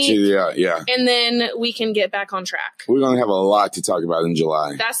 1 week. Yeah. And then we can get back on track. We're going to have a lot to talk about in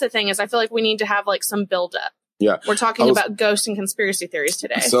July. That's the thing is I feel like we need to have like some build up. Yeah. We're talking about ghost and conspiracy theories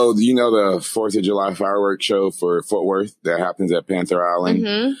today. So, you know, the 4th of July fireworks show for Fort Worth that happens at Panther Island?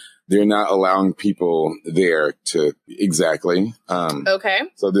 Mm-hmm. They're not allowing people there to exactly. Okay.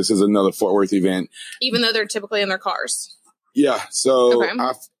 So this is another Fort Worth event. Even though they're typically in their cars. Yeah. So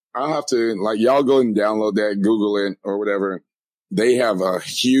I'll have to like y'all go and download that, Google it or whatever. They have a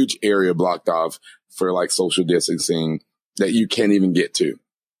huge area blocked off for like social distancing that you can't even get to.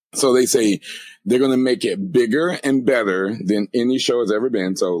 So they say they're going to make it bigger and better than any show has ever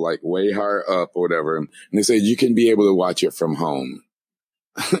been. So like way higher up or whatever. And they say you can be able to watch it from home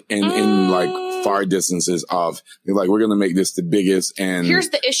and in like far distances off. They're like, we're going to make this the biggest. And here's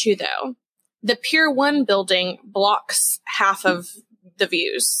the issue though. The Pier 1 building blocks half of the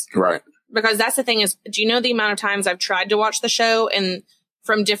views. Right. Because that's the thing is, do you know the amount of times I've tried to watch the show and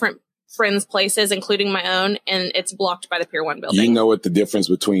from different friends' places, including my own, and it's blocked by the Pier 1 building? You know what the difference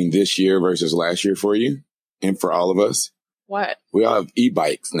between this year versus last year for you and for all of us? What? We all have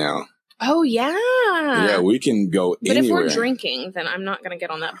e-bikes now. Oh, yeah. Yeah, we can go but anywhere. But if we're drinking, then I'm not going to get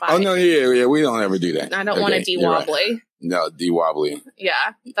on that bike. Oh, no, yeah, we don't ever do that. I don't want to de-wobbly. Right. No, de-wobbly. Yeah,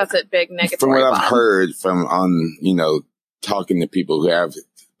 that's a big negative. From what I've heard from talking to people who have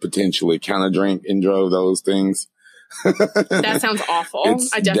potentially kind of drink and drove those things. That sounds awful.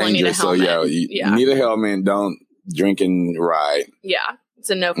 I definitely need a helmet. So you need a helmet. Don't drink and ride. Yeah. It's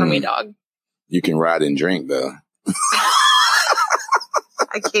a no for me, dog. You can ride and drink though.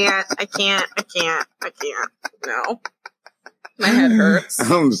 I can't. No. My head hurts.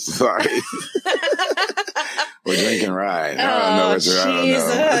 I'm sorry. We're drinking ride. I don't know what you're Jesus.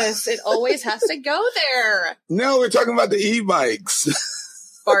 I don't know. It always has to go there. No, we're talking about the e-bikes.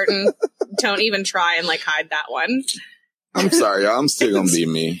 Barton, don't even try and hide that one. I'm sorry, y'all. I'm still gonna be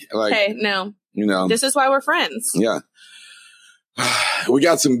me. Hey, no. This is why we're friends. Yeah. We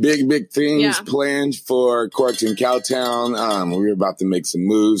got some big things planned for Corks and Cowtown. We're about to make some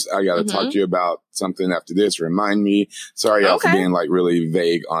moves. I got to talk to you about something after this. Remind me. Sorry y'all for being really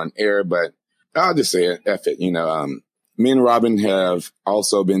vague on air, but I'll just say it. F it. Me and Robin have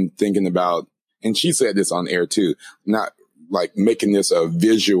also been thinking about, and she said this on air too, not making this a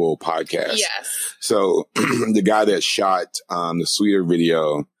visual podcast. Yes. So the guy that shot the Sweeter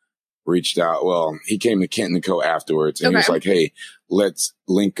video reached out. Well, he came to Kent & Co afterwards and he was like, hey, let's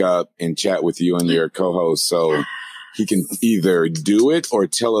link up and chat with you and your co-host. So he can either do it or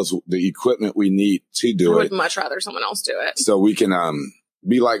tell us the equipment we need to do it. I would much rather someone else do it. So we can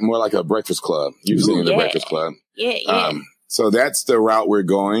be more like a Breakfast Club. You've seen the Breakfast Club. Yeah. So that's the route we're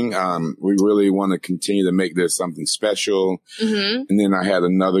going. We really want to continue to make this something special. And then I had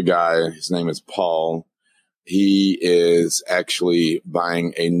another guy, his name is Paul. He is actually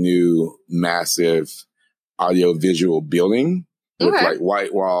buying a new massive audio-visual building with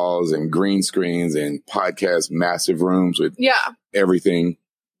white walls and green screens and podcast massive rooms with everything.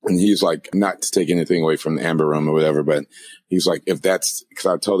 And he's not to take anything away from the Amber Room or whatever, but he's if that's, because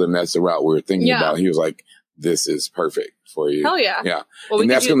I told him that's the route we were thinking about. He was like, this is perfect for you. Hell yeah. Yeah. Well, and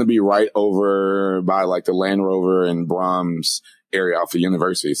that's going to be right over by the Land Rover and Brahms area off of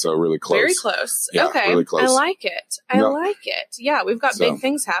University. So really close. Very close. Yeah, okay. Really close. I like it. I like it. Yeah. We've got big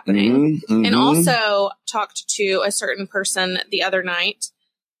things happening. And also talked to a certain person the other night.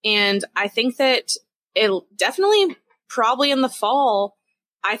 And I think that it'll definitely probably in the fall,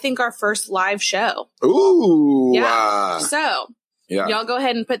 I think our first live show. Ooh. Yeah. So y'all go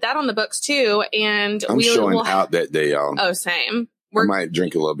ahead and put that on the books too. And I'm showing out that day, y'all. Oh, same. I might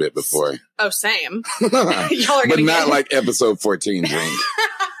drink a little bit before. Oh, same. Y'all are but not like episode 14 drink.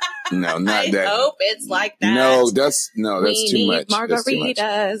 No, not that. I hope it's like that. No, that's too much.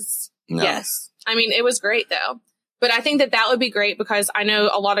 Margaritas. No. Yes. I mean, it was great though. But I think that would be great because I know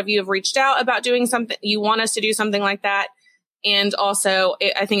a lot of you have reached out about doing something. You want us to do something like that. And also,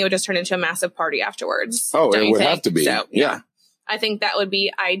 I think it would just turn into a massive party afterwards. Oh, it would have to be. So, yeah. I think that would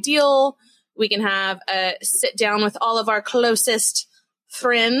be ideal. We can have a sit down with all of our closest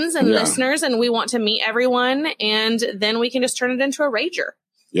friends and listeners, and we want to meet everyone, and then we can just turn it into a rager.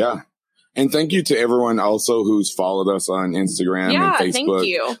 Yeah. And thank you to everyone also who's followed us on Instagram and Facebook. Thank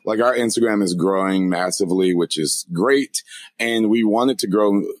you. Our Instagram is growing massively, which is great. And we want it to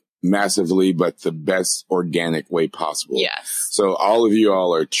grow massively, but the best organic way possible. Yes. So all of you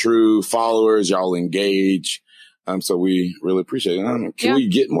all are true followers. Y'all engage. So we really appreciate it. Can we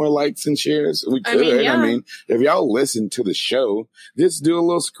get more likes and shares? We could. I mean, if y'all listen to the show, just do a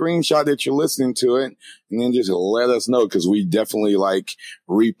little screenshot that you're listening to it and then just let us know because we definitely like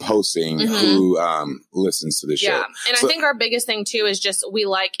reposting who listens to the show. Yeah. And I think our biggest thing too is just we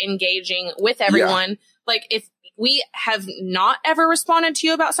like engaging with everyone. If we have not ever responded to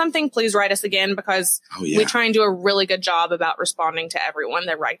you about something, please write us again because we try and do a really good job about responding to everyone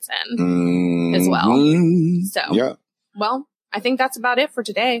that writes in as well. So, well, I think that's about it for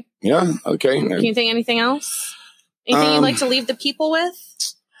today. Yeah. Okay. Can you think anything else? Anything you'd like to leave the people with?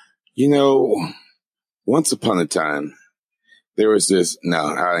 Once upon a time, there was this. No,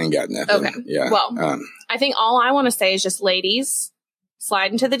 I ain't got nothing. Okay. Yeah. Well, I think all I want to say is just ladies,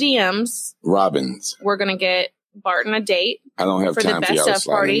 slide into the DMs. Robins. We're going to get Barton a date. I don't have for time the for y'all best to of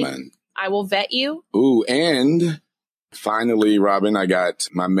slide in, party. man. I will vet you. Ooh, and finally, Robin, I got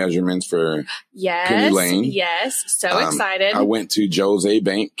my measurements for Penny Lane. Yes. So excited. I went to Jose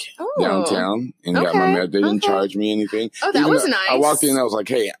Bank downtown and got my They didn't charge me anything. Oh, that was nice. I walked in and I was like,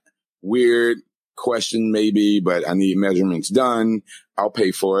 hey, weird question maybe, but I need measurements done. I'll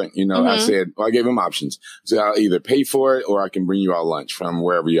pay for it. I said, I gave them options. So I'll either pay for it or I can bring you all lunch from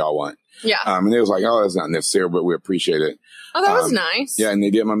wherever y'all want. Yeah. And they was like, oh, that's not necessary, but we appreciate it. Oh, that was nice. Yeah, and they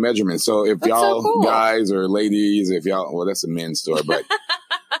did my measurements. So if y'all guys or ladies, that's a men's store, but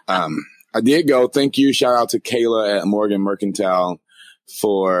I did go. Thank you. Shout out to Kayla at Morgan Mercantile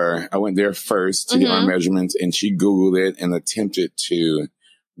I went there first to get my measurements, and she Googled it and attempted to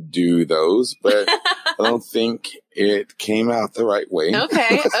do those, but I don't think it came out the right way.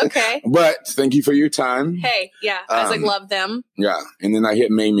 Okay. But thank you for your time. Hey, yeah. I was love them. Yeah. And then I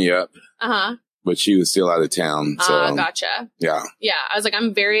hit Mamie up. But she was still out of town. So gotcha. Yeah. Yeah. I was like,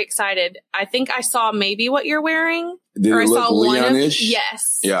 I'm very excited. I think I saw maybe what you're wearing. Did it look Leon-ish?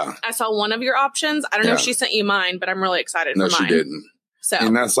 Yes. Yeah. I saw one of your options. I don't know if she sent you mine, but I'm really excited for mine. No, she didn't. So.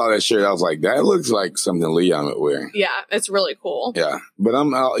 And I saw that shirt. I was like, that looks like something Leon would wear. Yeah. It's really cool. Yeah. But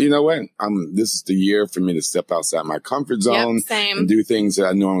you know what? This is the year for me to step outside my comfort zone. Yep, same. And do things that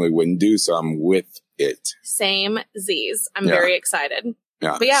I normally wouldn't do. So I'm with it. Same Z's. I'm very excited.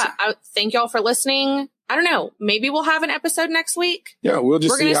 Yeah. But yeah, I thank y'all for listening. I don't know. Maybe we'll have an episode next week. Yeah, we'll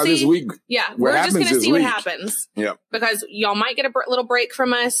just see how this week. Yeah, we're just going to see what happens. Yeah. Because y'all might get a little break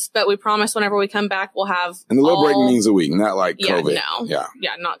from us, but we promise whenever we come back, we'll have. And the little break means a week, not like COVID. No. Yeah.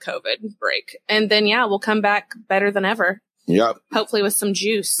 Yeah, not COVID break. And then, we'll come back better than ever. Yep. Hopefully with some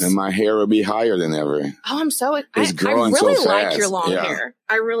juice. And my hair will be higher than ever. Oh, I'm so excited. I really so like your long hair.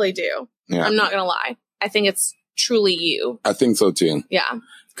 I really do. Yeah. I'm not going to lie. I think it's truly you. I think so too. Yeah.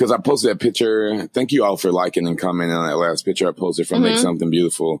 Because I posted that picture. Thank you all for liking and commenting on that last picture I posted from Make Something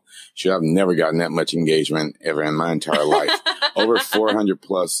Beautiful. I've never gotten that much engagement ever in my entire life. Over 400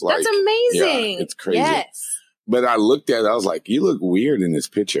 plus. That's amazing. Yeah, it's crazy. Yes. But I looked at it. I was like, you look weird in this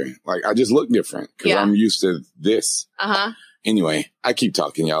picture. Like, I just look different because I'm used to this. Anyway, I keep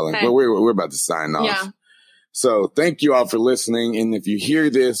talking, y'all. Okay. But we're about to sign off. Yeah. So thank you all for listening. And if you hear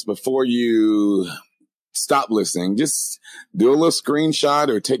this before you stop listening, just do a little screenshot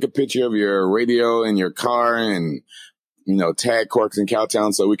or take a picture of your radio in your car and, tag Corks and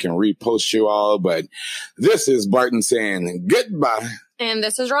Cowtown so we can repost you all. But this is Barton saying goodbye. And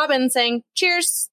this is Robin saying cheers.